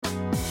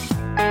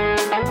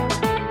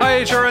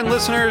HRN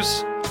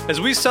listeners.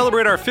 As we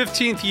celebrate our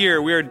 15th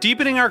year, we are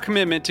deepening our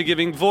commitment to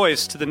giving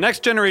voice to the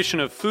next generation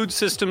of food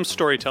systems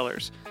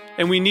storytellers,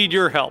 and we need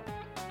your help.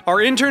 Our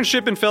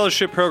internship and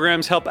fellowship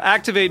programs help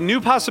activate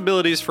new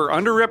possibilities for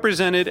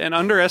underrepresented and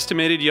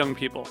underestimated young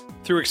people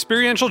through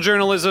experiential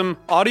journalism,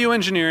 audio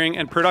engineering,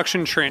 and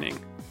production training.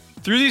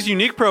 Through these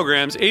unique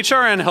programs,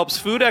 HRN helps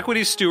food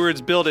equity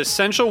stewards build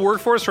essential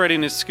workforce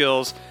readiness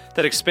skills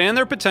that expand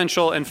their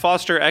potential and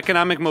foster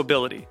economic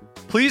mobility.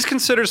 Please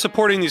consider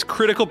supporting these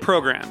critical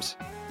programs.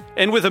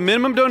 And with a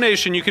minimum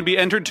donation, you can be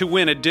entered to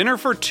win a dinner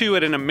for two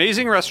at an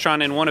amazing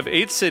restaurant in one of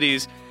 8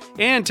 cities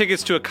and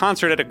tickets to a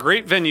concert at a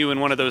great venue in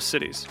one of those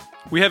cities.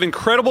 We have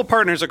incredible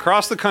partners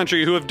across the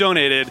country who have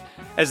donated,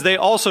 as they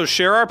also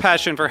share our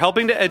passion for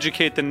helping to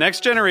educate the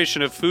next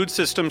generation of food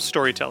systems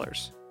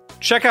storytellers.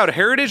 Check out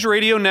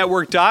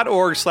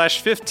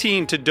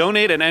heritageradionetwork.org/15 to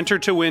donate and enter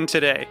to win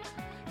today.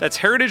 That's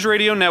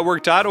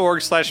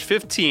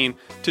heritageradionetwork.org/15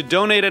 to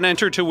donate and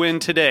enter to win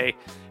today.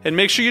 And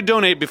make sure you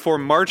donate before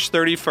March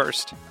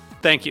 31st.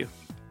 Thank you.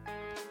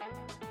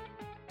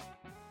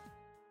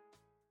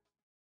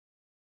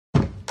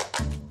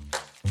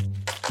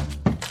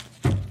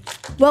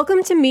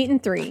 Welcome to Meat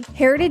and Three,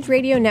 Heritage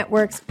Radio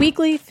Network's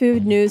weekly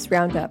food news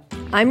roundup.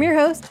 I'm your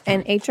host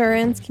and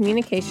HRN's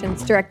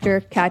Communications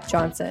Director, Kat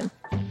Johnson.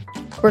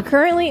 We're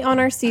currently on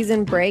our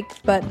season break,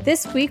 but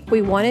this week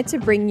we wanted to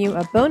bring you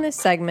a bonus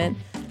segment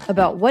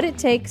about what it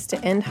takes to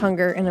end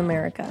hunger in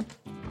America.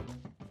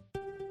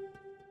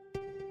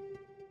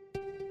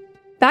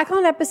 Back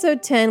on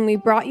episode 10, we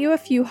brought you a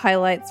few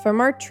highlights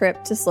from our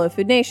trip to Slow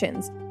Food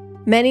Nations.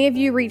 Many of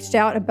you reached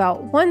out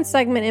about one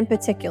segment in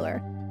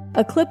particular,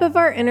 a clip of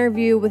our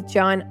interview with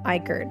John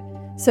Ikerd.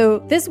 So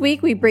this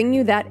week we bring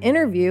you that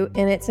interview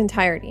in its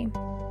entirety.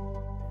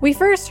 We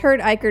first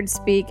heard Ikerd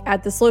speak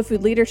at the Slow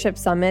Food Leadership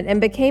Summit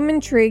and became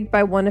intrigued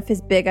by one of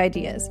his big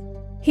ideas.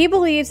 He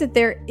believes that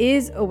there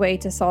is a way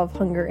to solve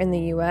hunger in the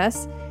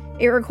U.S.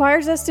 It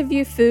requires us to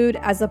view food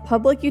as a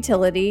public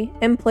utility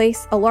and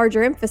place a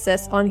larger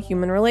emphasis on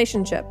human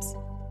relationships.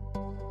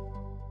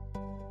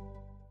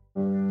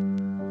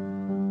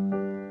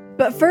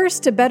 But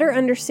first, to better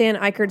understand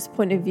Ikerd's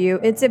point of view,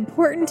 it's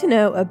important to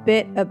know a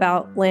bit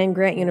about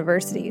land-grant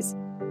universities.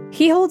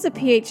 He holds a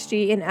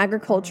PhD in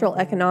agricultural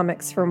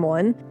economics from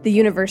the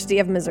University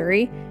of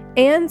Missouri,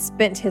 and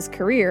spent his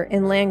career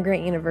in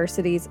land-grant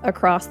universities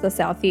across the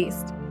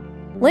Southeast.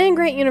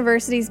 Land-grant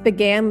universities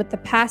began with the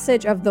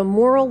passage of the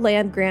Morrill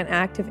Land Grant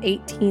Act of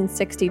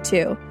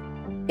 1862.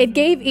 It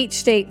gave each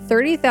state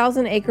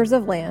 30,000 acres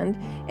of land,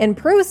 and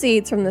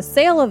proceeds from the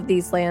sale of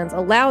these lands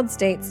allowed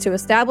states to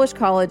establish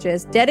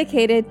colleges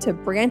dedicated to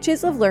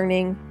branches of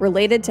learning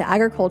related to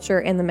agriculture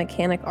and the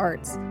mechanic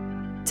arts.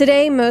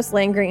 Today, most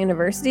land-grant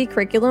university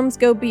curriculums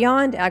go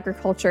beyond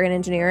agriculture and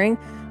engineering,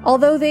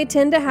 although they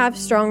tend to have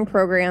strong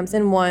programs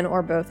in one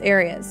or both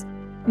areas.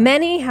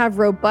 Many have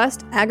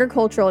robust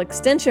agricultural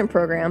extension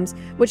programs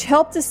which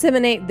help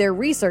disseminate their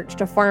research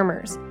to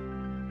farmers.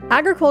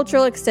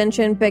 Agricultural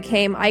extension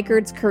became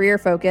Ikerd's career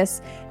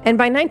focus, and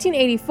by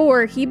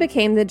 1984, he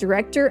became the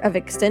Director of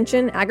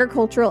Extension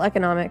Agricultural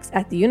Economics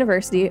at the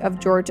University of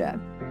Georgia.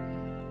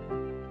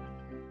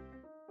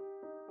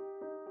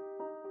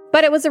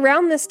 But it was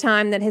around this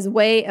time that his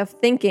way of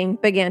thinking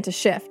began to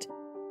shift.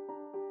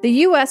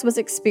 The U.S. was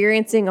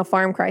experiencing a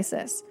farm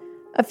crisis.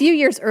 A few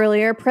years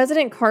earlier,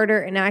 President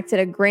Carter enacted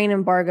a grain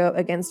embargo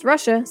against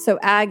Russia, so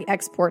ag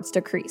exports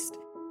decreased.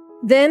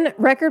 Then,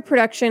 record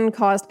production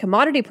caused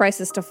commodity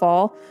prices to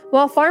fall,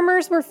 while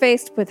farmers were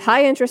faced with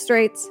high interest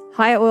rates,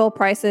 high oil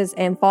prices,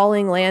 and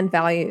falling land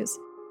values.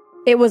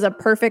 It was a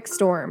perfect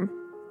storm.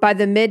 By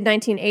the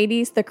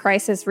mid-1980s, the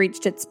crisis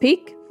reached its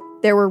peak.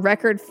 There were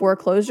record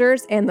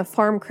foreclosures, and the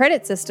farm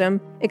credit system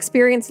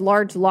experienced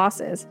large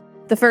losses,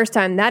 the first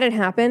time that had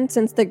happened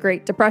since the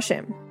Great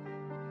Depression.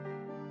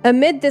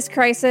 Amid this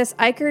crisis,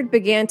 Ikerd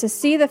began to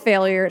see the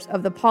failures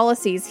of the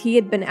policies he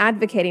had been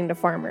advocating to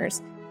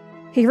farmers.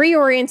 He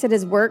reoriented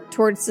his work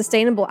towards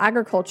sustainable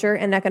agriculture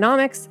and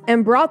economics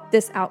and brought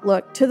this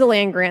outlook to the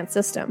land-grant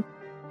system.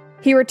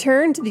 He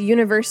returned to the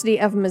University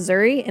of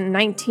Missouri in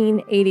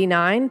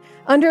 1989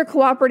 under a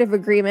cooperative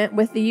agreement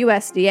with the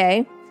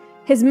USDA.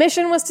 His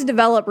mission was to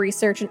develop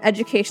research and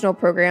educational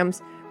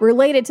programs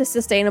related to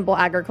sustainable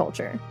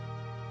agriculture.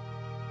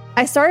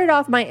 I started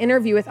off my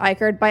interview with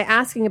Ikerd by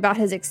asking about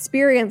his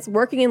experience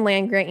working in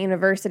land-grant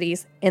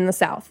universities in the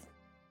South.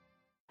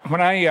 When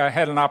I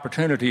had an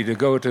opportunity to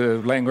go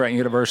to land-grant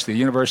university,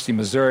 University of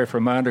Missouri, for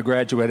my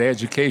undergraduate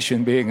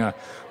education, being a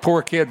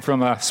poor kid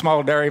from a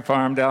small dairy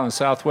farm down in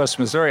southwest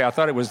Missouri, I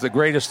thought it was the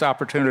greatest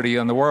opportunity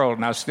in the world,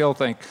 and I still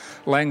think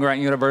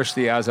land-grant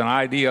university as an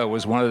idea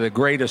was one of the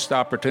greatest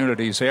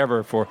opportunities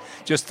ever for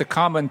just the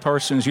common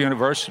person's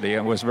university.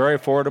 It was very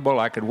affordable.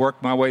 I could work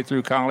my way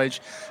through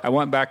college. I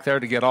went back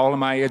there to get all of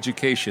my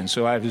education,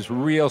 so I was a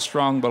real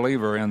strong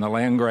believer in the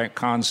land-grant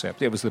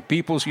concept. It was the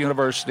people's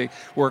university,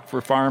 worked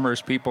for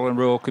farmers, people in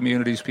rural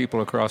communities, people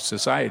across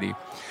society.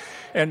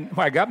 And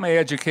I got my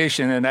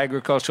education in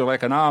agricultural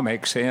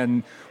economics,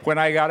 and when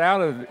I got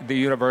out of the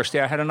university,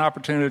 I had an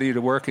opportunity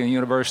to work in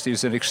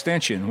universities in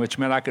extension, which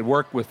meant I could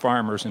work with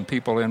farmers and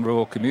people in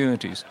rural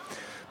communities.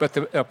 But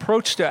the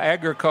approach to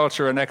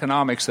agriculture and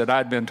economics that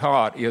I'd been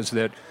taught is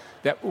that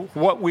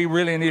what we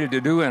really needed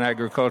to do in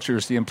agriculture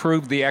is to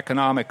improve the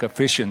economic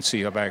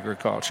efficiency of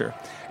agriculture.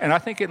 And I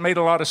think it made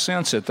a lot of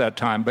sense at that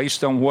time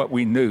based on what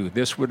we knew.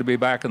 This would be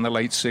back in the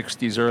late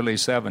 60s, early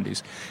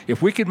 70s.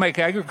 If we could make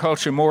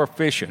agriculture more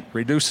efficient,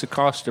 reduce the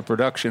cost of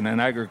production in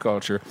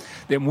agriculture,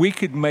 then we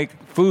could make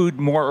food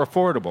more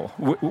affordable.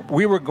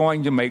 We were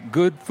going to make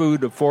good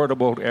food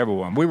affordable to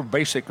everyone. We were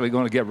basically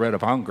going to get rid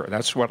of hunger.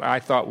 That's what I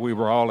thought we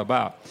were all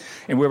about.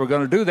 And we were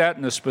going to do that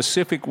in a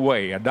specific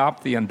way,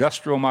 adopt the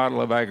industrial model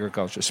of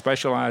agriculture,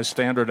 specialize,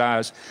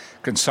 standardize,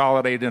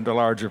 consolidate into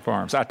larger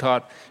farms. I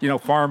taught,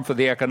 farm for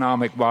the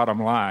economic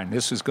bottom line.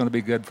 This is going to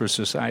be good for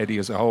society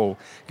as a whole.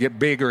 Get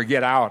big or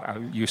get out, I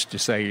used to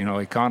say,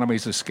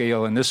 economies of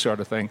scale and this sort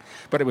of thing.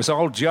 But it was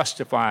all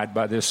justified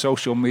by this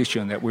social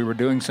mission that we were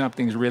doing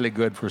something really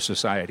good for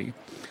society.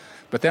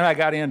 But then I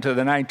got into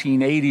the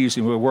 1980s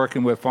and we were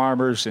working with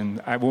farmers, and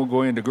I won't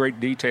go into great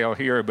detail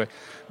here, but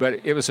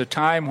it was a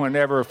time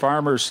whenever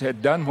farmers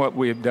had done what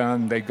we had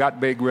done, they got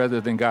big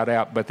rather than got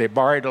out, but they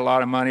borrowed a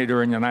lot of money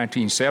during the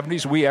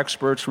 1970s. We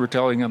experts were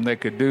telling them they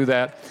could do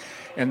that,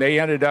 and they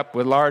ended up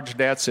with large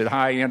debts at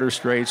high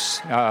interest rates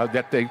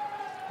that they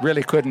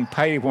really couldn't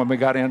pay. When we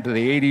got into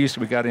the 80s,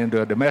 we got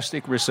into a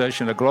domestic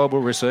recession, a global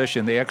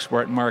recession, the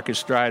export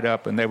markets dried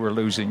up, and they were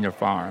losing their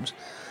farms.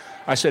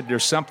 I said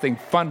there's something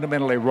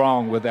fundamentally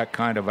wrong with that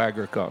kind of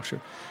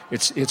agriculture.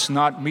 It's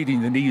not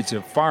meeting the needs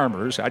of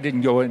farmers. I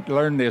didn't go and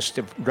learn this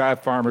to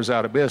drive farmers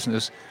out of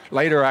business.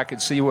 Later, I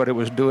could see what it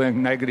was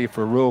doing negative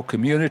for rural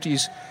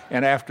communities,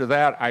 and after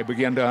that, I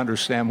began to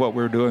understand what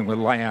we were doing with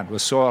land,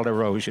 with soil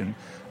erosion,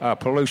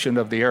 pollution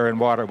of the air and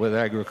water with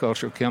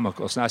agricultural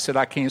chemicals. And I said,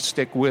 I can't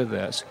stick with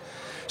this.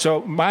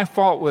 So my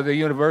fault with the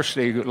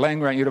university,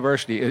 Land-Grant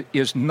University,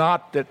 is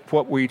not that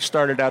what we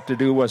started out to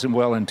do wasn't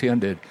well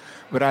intended.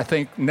 But I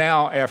think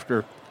now,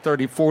 after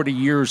 30, 40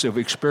 years of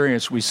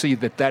experience, we see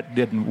that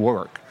didn't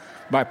work.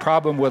 My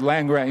problem with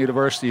land-grant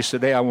universities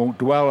today, I won't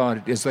dwell on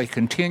it, is they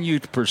continue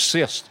to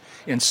persist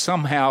in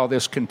somehow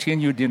this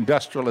continued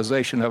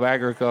industrialization of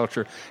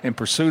agriculture in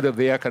pursuit of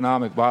the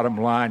economic bottom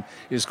line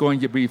is going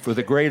to be for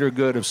the greater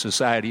good of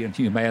society and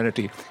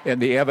humanity.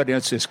 And the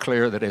evidence is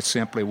clear that it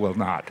simply will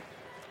not.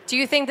 Do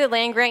you think that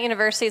land-grant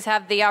universities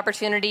have the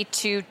opportunity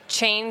to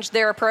change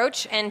their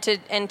approach and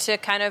to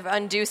kind of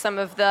undo some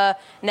of the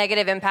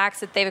negative impacts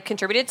that they've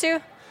contributed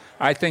to?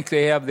 I think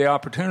they have the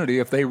opportunity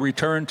if they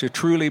return to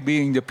truly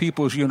being the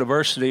people's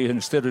university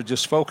instead of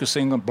just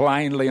focusing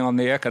blindly on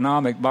the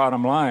economic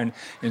bottom line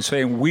and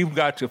saying we've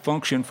got to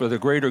function for the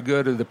greater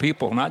good of the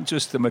people, not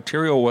just the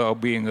material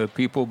well-being of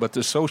people, but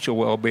the social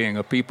well-being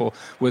of people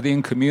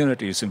within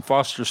communities, and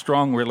foster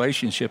strong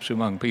relationships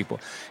among people.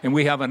 And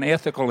we have an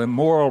ethical and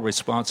moral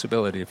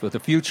responsibility for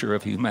the future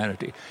of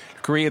humanity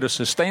to create a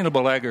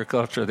sustainable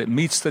agriculture that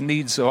meets the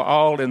needs of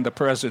all in the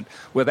present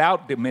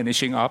without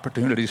diminishing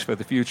opportunities for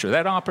the future.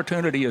 That opportunity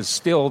is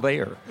still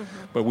there,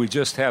 but we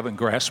just haven't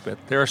grasped it.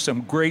 There are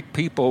some great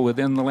people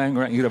within the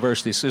land-grant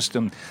university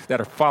system that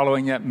are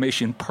following that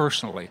mission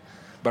personally,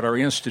 but our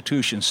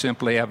institutions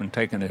simply haven't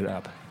taken it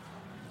up.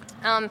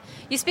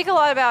 You speak a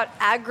lot about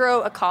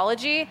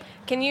agroecology.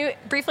 Can you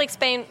briefly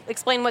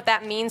explain what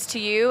that means to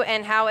you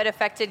and how it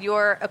affected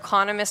your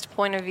economist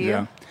point of view?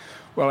 Yeah.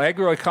 Well,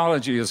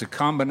 agroecology is a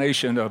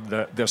combination of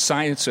the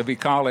science of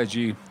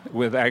ecology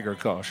with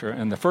agriculture.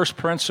 And the first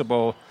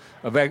principle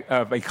of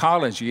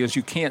ecology is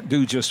you can't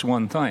do just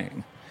one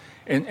thing.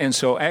 And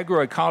so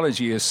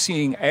agroecology is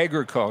seeing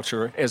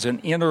agriculture as an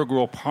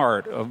integral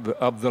part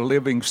of the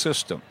living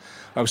system,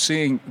 of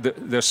seeing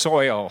the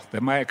soil,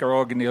 the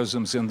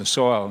microorganisms in the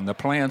soil, and the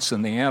plants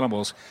and the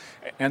animals,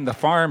 and the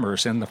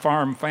farmers and the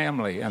farm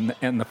family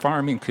and the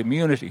farming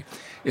community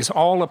is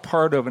all a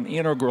part of an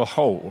integral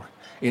whole.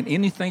 And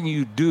anything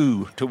you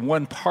do to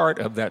one part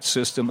of that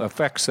system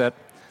affects that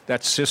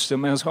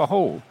system as a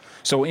whole.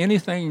 So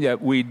anything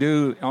that we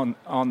do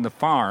on the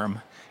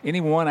farm,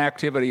 any one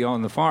activity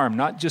on the farm,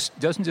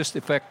 doesn't just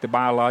affect the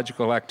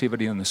biological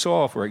activity in the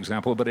soil, for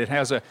example, but it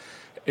has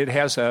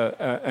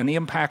an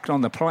impact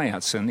on the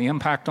plants, and the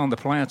impact on the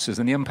plants is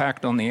an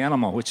impact on the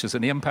animal, which is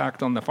an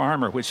impact on the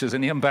farmer, which is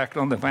an impact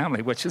on the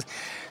family,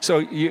 so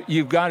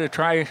you've got to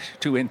try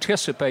to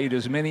anticipate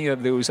as many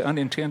of those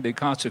unintended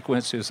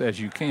consequences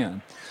as you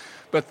can.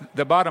 But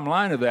the bottom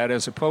line of that,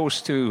 as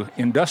opposed to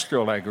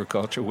industrial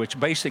agriculture, which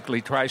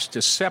basically tries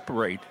to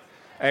separate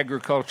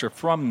agriculture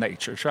from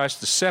nature, tries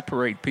to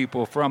separate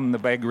people from the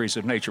vagaries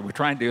of nature. We're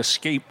trying to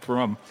escape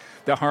from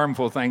the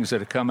harmful things that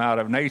have come out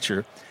of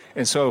nature.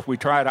 And so if we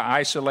try to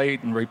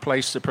isolate and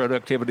replace the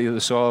productivity of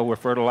the soil with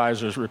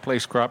fertilizers,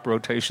 replace crop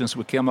rotations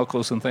with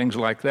chemicals and things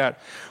like that,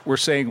 we're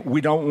saying we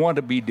don't want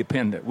to be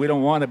dependent. We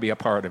don't want to be a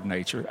part of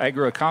nature.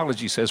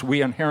 Agroecology says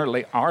we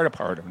inherently are a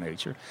part of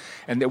nature,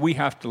 and that we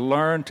have to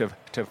learn to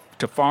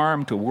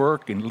farm, to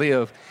work, and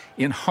live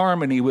in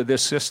harmony with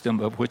this system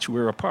of which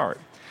we're a part.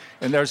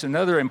 And there's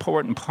another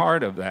important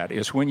part of that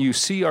is when you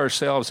see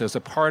ourselves as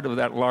a part of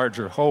that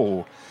larger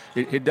whole,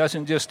 it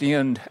doesn't just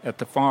end at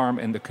the farm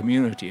and the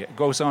community. It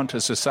goes on to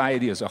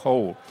society as a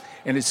whole.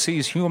 And it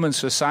sees human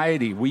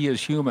society, we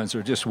as humans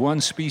are just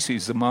one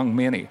species among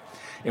many.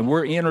 And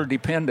we're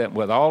interdependent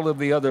with all of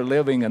the other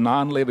living and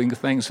non-living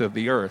things of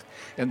the earth.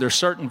 And there's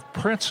certain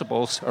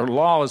principles or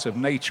laws of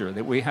nature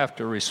that we have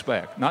to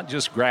respect, not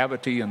just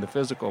gravity and the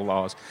physical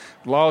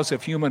laws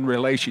of human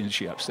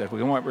relationships. That if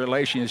we want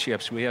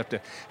relationships, we have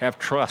to have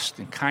trust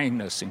and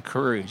kindness and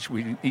courage.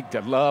 We need to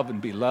love and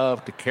be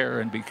loved, to care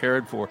and be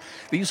cared for.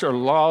 These are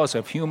laws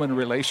of human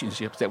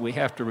relationships that we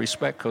have to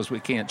respect because we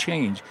can't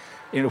change.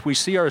 And if we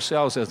see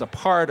ourselves as a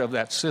part of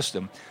that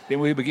system, then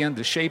we begin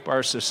to shape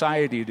our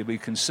society to be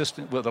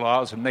consistent with the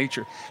laws of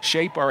nature,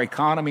 shape our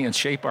economy and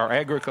shape our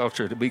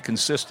agriculture to be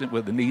consistent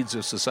with the needs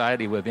of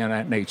society within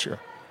that nature.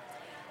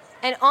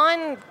 And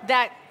on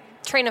that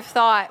train of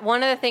thought,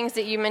 one of the things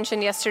that you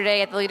mentioned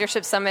yesterday at the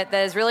Leadership Summit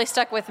that has really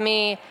stuck with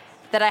me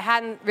that I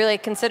hadn't really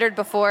considered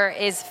before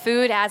is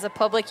food as a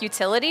public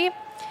utility.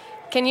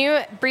 Can you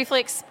briefly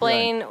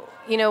explain,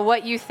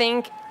 what you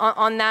think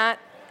on that?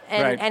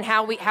 And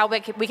how we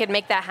could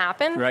make that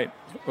happen? Right.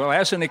 Well,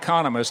 as an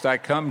economist, I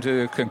come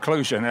to the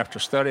conclusion after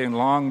studying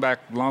long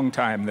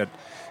time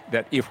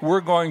that if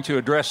we're going to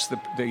address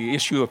the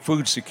issue of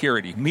food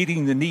security,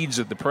 meeting the needs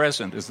of the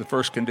present is the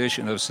first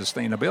condition of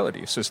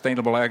sustainability,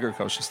 sustainable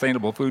agriculture,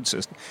 sustainable food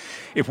system.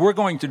 If we're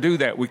going to do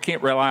that, we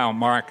can't rely on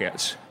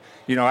markets.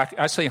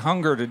 I say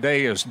hunger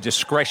today is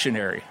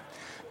discretionary.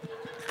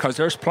 Because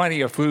there's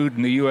plenty of food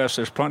in the U.S.,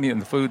 there's plenty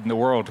of food in the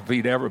world to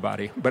feed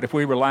everybody. But if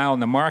we rely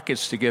on the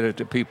markets to get it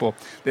to people,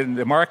 then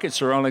the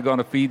markets are only going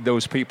to feed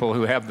those people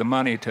who have the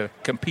money to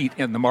compete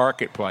in the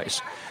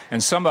marketplace.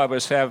 And some of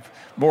us have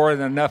more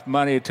than enough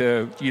money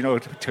to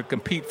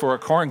compete for a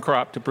corn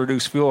crop to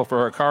produce fuel for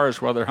our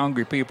cars while they're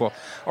hungry people,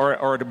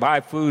 or to buy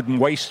food and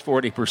waste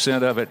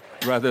 40% of it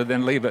rather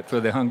than leave it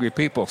for the hungry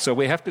people. So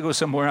we have to go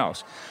somewhere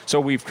else.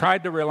 So we've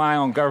tried to rely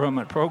on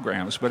government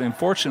programs, but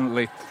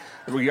unfortunately,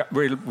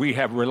 we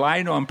have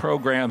relied on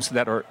programs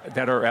that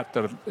are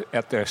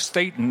at the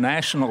state and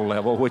national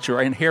level, which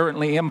are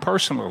inherently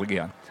impersonal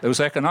again. Those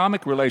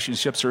economic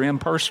relationships are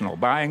impersonal,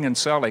 buying and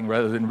selling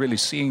rather than really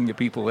seeing the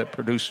people that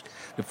produce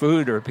the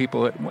food or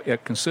people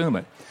that consume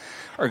it.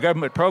 Our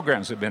government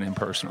programs have been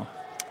impersonal.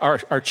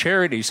 Our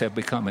charities have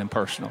become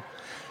impersonal.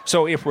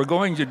 So if we're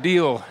going to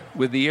deal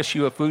with the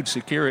issue of food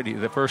security,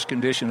 the first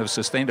condition of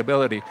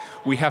sustainability,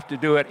 we have to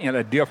do it in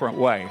a different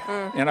way.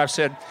 And I've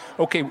said,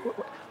 okay,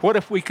 what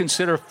if we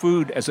consider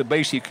food as a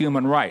basic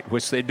human right,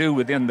 which they do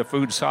within the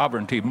food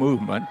sovereignty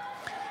movement?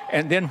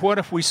 And then what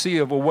if we see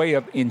of a way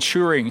of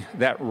ensuring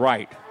that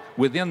right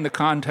within the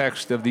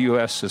context of the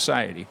U.S.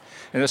 society?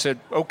 And I said,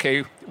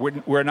 okay,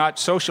 we're not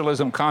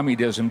socialism,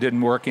 communism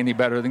didn't work any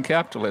better than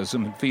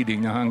capitalism in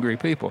feeding the hungry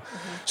people.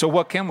 So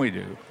what can we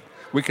do?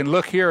 We can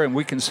look here and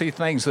we can see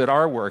things that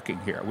are working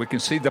here. We can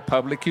see the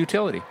public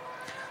utility.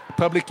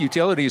 Public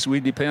utilities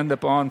we depend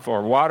upon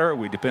for water,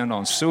 we depend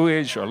on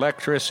sewage,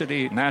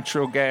 electricity,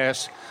 natural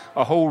gas,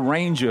 a whole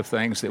range of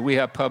things that we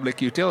have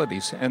public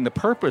utilities. And the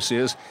purpose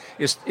is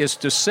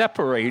to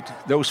separate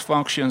those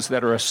functions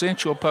that are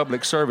essential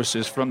public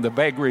services from the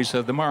vagaries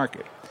of the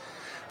market.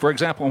 For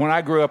example, when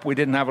I grew up, we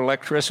didn't have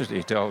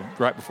electricity till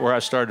right before I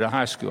started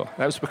high school.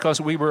 That was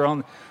because we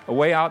were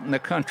way out in the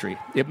country.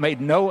 It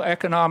made no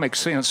economic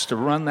sense to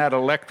run that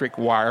electric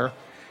wire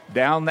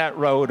down that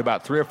road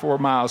about 3 or 4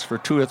 miles for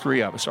 2 or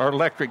 3 of us. Our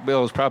electric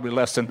bill is probably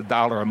less than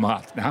 $1 a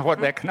month. Now,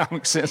 what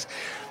economic sense?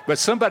 But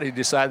somebody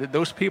decided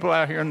those people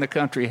out here in the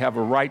country have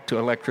a right to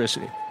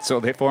electricity.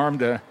 So they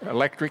formed an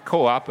electric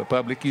co-op, a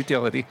public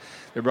utility.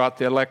 They brought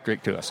the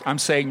electric to us. I'm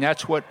saying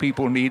that's what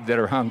people need that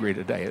are hungry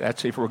today.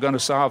 That's if we're going to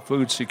solve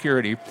food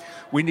security,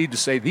 we need to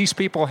say these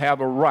people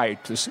have a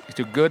right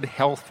to good,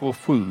 healthful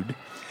food.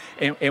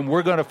 And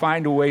we're going to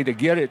find a way to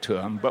get it to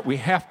them, but we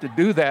have to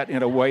do that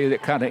in a way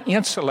that kind of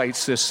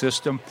insulates this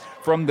system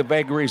from the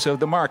vagaries of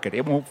the market.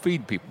 It won't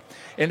feed people.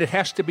 And it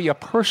has to be a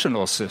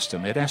personal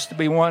system. It has to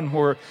be one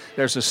where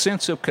there's a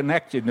sense of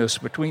connectedness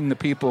between the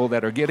people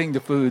that are getting the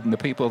food and the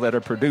people that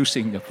are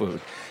producing the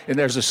food. And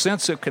there's a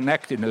sense of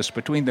connectedness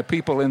between the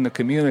people in the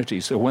community.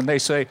 So when they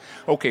say,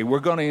 okay, we're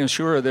going to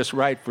ensure this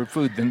right for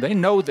food, then they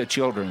know the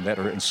children that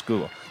are in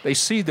school. They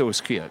see those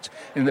kids.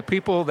 And the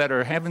people that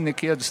are having the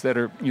kids that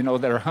are,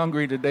 that are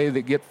hungry today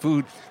that get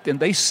food, then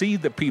they see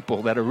the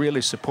people that are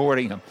really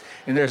supporting them.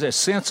 And there's a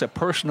sense of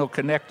personal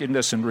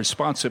connectedness and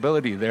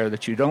responsibility there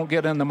that you don't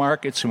get in the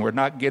markets and we're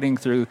not getting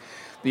through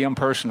the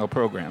impersonal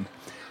program,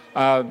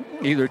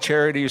 either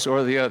charities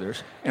or the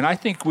others. And I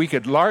think we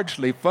could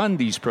largely fund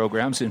these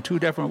programs in 2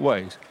 different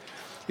ways.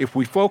 If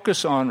we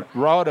focus on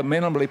raw to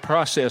minimally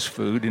processed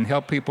food and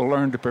help people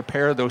learn to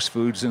prepare those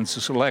foods and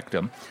to select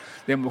them,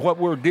 then what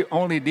we're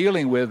only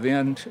dealing with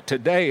then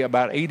today,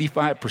 about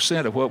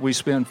 85% of what we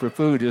spend for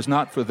food is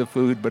not for the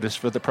food, but it's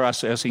for the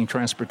processing,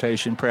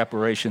 transportation,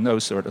 preparation,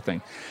 those sort of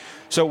things.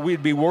 So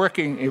we'd be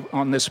working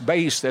on this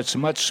base that's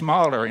much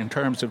smaller in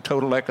terms of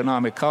total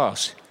economic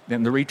costs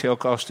than the retail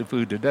cost of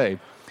food today.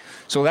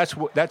 So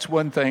that's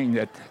one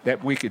thing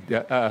that we could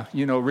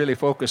really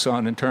focus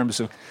on in terms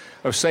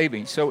of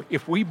savings. So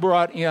if we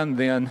brought in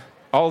then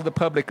all the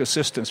public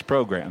assistance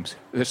programs,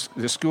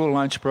 the school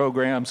lunch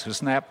programs, the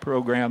SNAP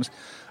programs,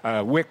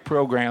 WIC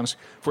programs,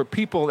 for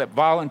people that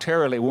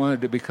voluntarily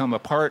wanted to become a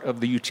part of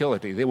the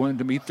utility, they wanted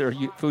to meet their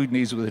food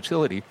needs with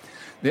utility,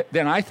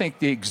 then I think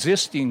the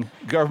existing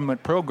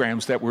government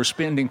programs that we're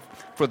spending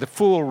for the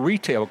full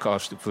retail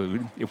cost of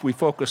food, if we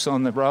focus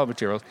on the raw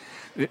materials,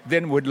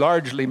 then would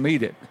largely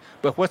meet it.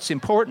 But what's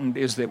important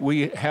is that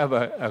we have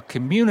a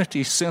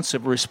community sense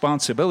of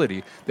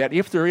responsibility, that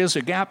if there is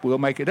a gap, we'll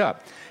make it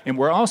up. And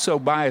we'll also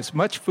buy as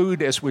much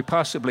food as we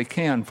possibly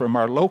can from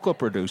our local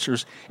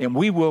producers, and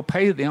we will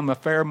pay them a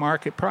fair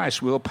market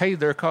price. We'll pay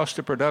their cost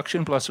of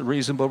production plus a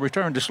reasonable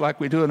return, just like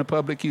we do in a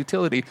public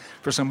utility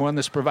for someone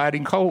that's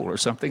providing coal or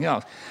something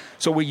else.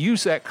 So we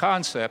use that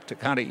concept to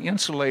kind of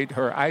insulate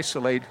or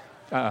isolate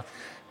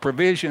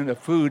provision of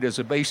food as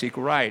a basic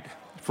right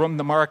from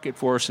the market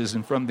forces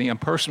and from the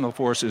impersonal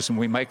forces, and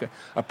we make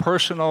a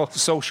personal,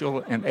 social,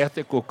 and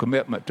ethical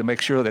commitment to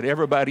make sure that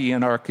everybody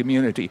in our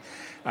community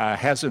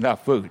has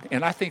enough food.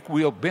 And I think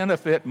we'll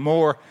benefit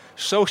more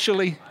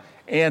socially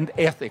and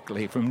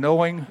ethically from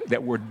knowing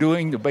that we're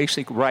doing the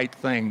basic right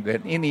thing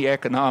than any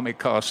economic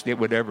cost it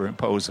would ever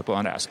impose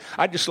upon us.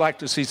 I'd just like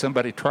to see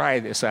somebody try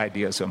this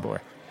idea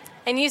somewhere.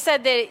 And you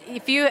said that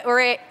if you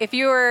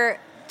were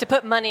to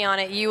put money on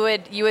it, you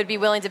would be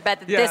willing to bet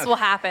that this will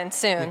happen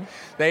soon.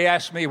 They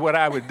asked me what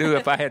I would do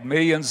if I had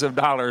millions of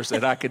dollars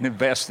that I could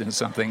invest in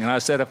something. And I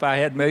said, if I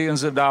had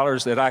millions of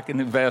dollars that I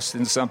can invest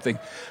in something,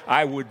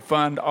 I would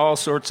fund all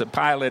sorts of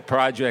pilot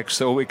projects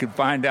so we could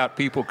find out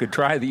people could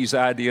try these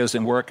ideas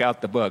and work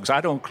out the bugs. I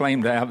don't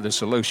claim to have the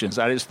solutions.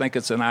 I just think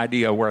it's an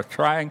idea worth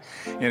trying.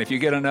 And if you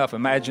get enough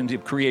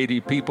imaginative,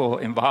 creative people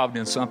involved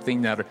in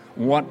something that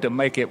want to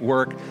make it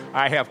work,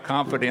 I have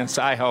confidence,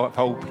 I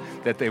hope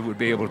that they would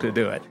be able to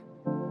do it.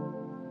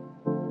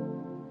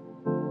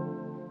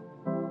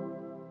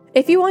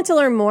 If you want to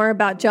learn more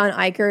about John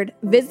Eichardt,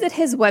 visit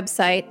his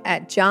website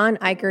at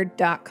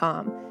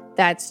johneichardt.com.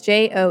 That's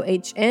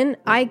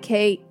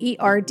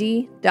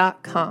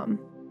JOHNIKERD.com.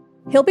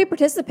 He'll be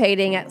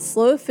participating at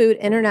Slow Food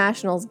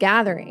International's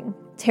gathering,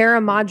 Terra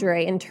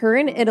Madre, in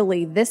Turin,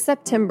 Italy this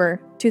September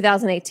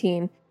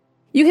 2018.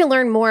 You can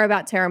learn more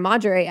about Terra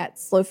Madre at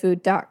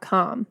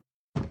slowfood.com.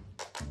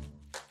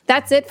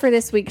 That's it for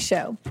this week's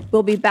show.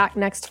 We'll be back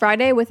next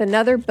Friday with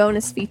another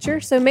bonus feature,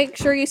 so make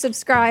sure you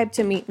subscribe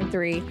to Meat and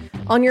Three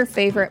on your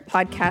favorite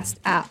podcast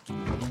app.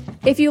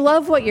 If you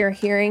love what you're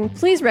hearing,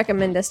 please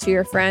recommend us to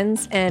your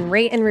friends and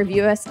rate and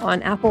review us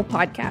on Apple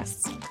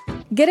Podcasts.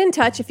 Get in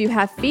touch if you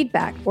have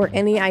feedback or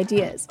any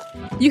ideas.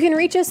 You can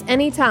reach us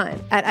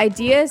anytime at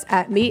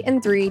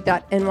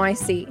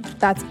ideas@meatand3.nyc.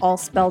 That's all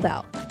spelled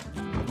out.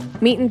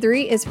 Meat and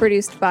Three is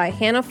produced by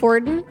Hannah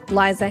Forden,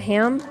 Liza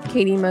Ham,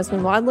 Katie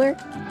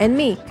Mosman-Wadler, and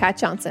me, Kat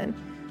Johnson.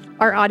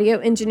 Our audio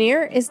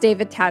engineer is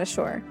David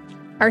Tadashore.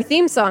 Our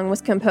theme song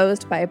was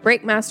composed by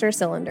Breakmaster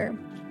Cylinder.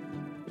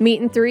 Meat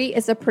and Three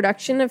is a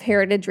production of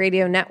Heritage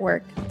Radio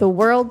Network, the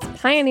world's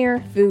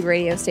pioneer food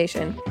radio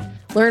station.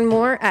 Learn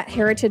more at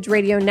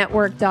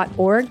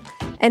heritageradionetwork.org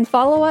and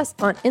follow us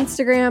on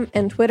Instagram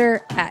and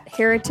Twitter at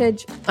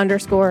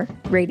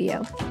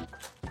heritage_radio.